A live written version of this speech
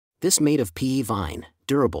This made of PE vine,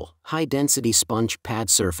 durable, high-density sponge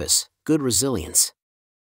pad surface, good resilience.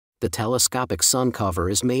 The telescopic sun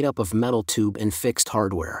cover is made up of metal tube and fixed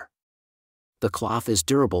hardware. The cloth is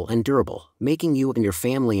durable, making you and your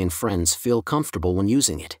family and friends feel comfortable when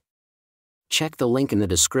using it. Check the link in the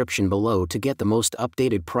description below to get the most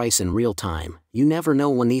updated price in real time. You never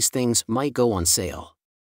know when these things might go on sale.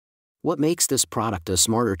 What makes this product a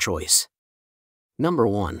smarter choice? Number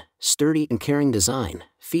 1. Sturdy and caring design.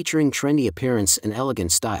 Featuring trendy appearance and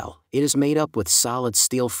elegant style, it is made up with solid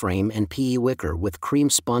steel frame and PE wicker with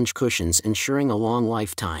cream sponge cushions, ensuring a long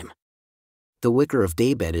lifetime. The wicker of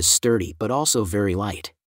Daybed is sturdy but also very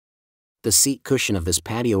light. The seat cushion of this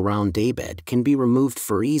patio round daybed can be removed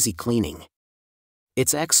for easy cleaning.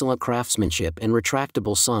 Its excellent craftsmanship and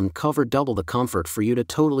retractable sun cover double the comfort for you to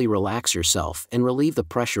totally relax yourself and relieve the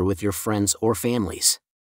pressure with your friends or families.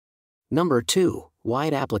 Number 2.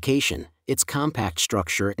 Wide application. Its compact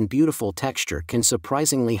structure and beautiful texture can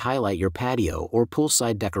surprisingly highlight your patio or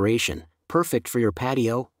poolside decoration, perfect for your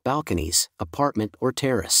patio, balconies, apartment, or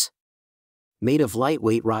terrace. Made of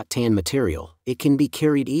lightweight rattan material, it can be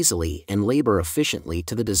carried easily and labor efficiently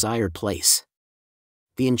to the desired place.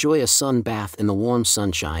 Enjoy a sun bath in the warm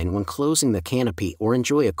sunshine when closing the canopy, or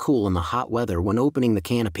enjoy a cool in the hot weather when opening the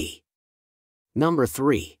canopy. Number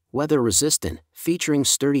 3. Weather resistant. Featuring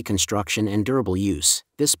sturdy construction and durable use,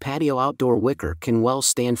 this patio outdoor wicker can well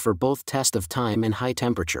stand for both test of time and high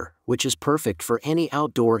temperature, which is perfect for any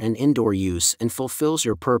outdoor and indoor use and fulfills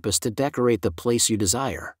your purpose to decorate the place you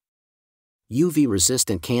desire. UV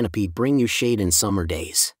resistant canopy bring you shade in summer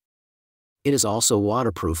days. It is also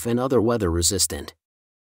waterproof and other weather resistant.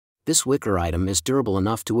 This wicker item is durable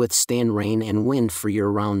enough to withstand rain and wind for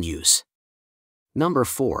year-round use. Number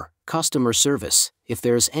 4. Customer service. If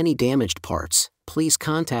there is any damaged parts, please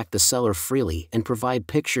contact the seller freely and provide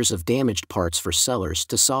pictures of damaged parts for sellers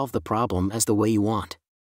to solve the problem as the way you want.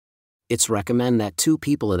 It's recommend that 2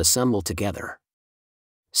 people assemble together.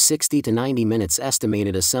 60 to 90 minutes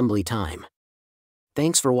estimated assembly time.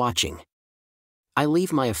 Thanks for watching. I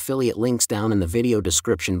leave my affiliate links down in the video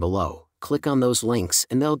description below. Click on those links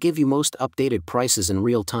and they'll give you most updated prices in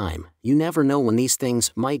real time. You never know when these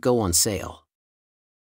things might go on sale.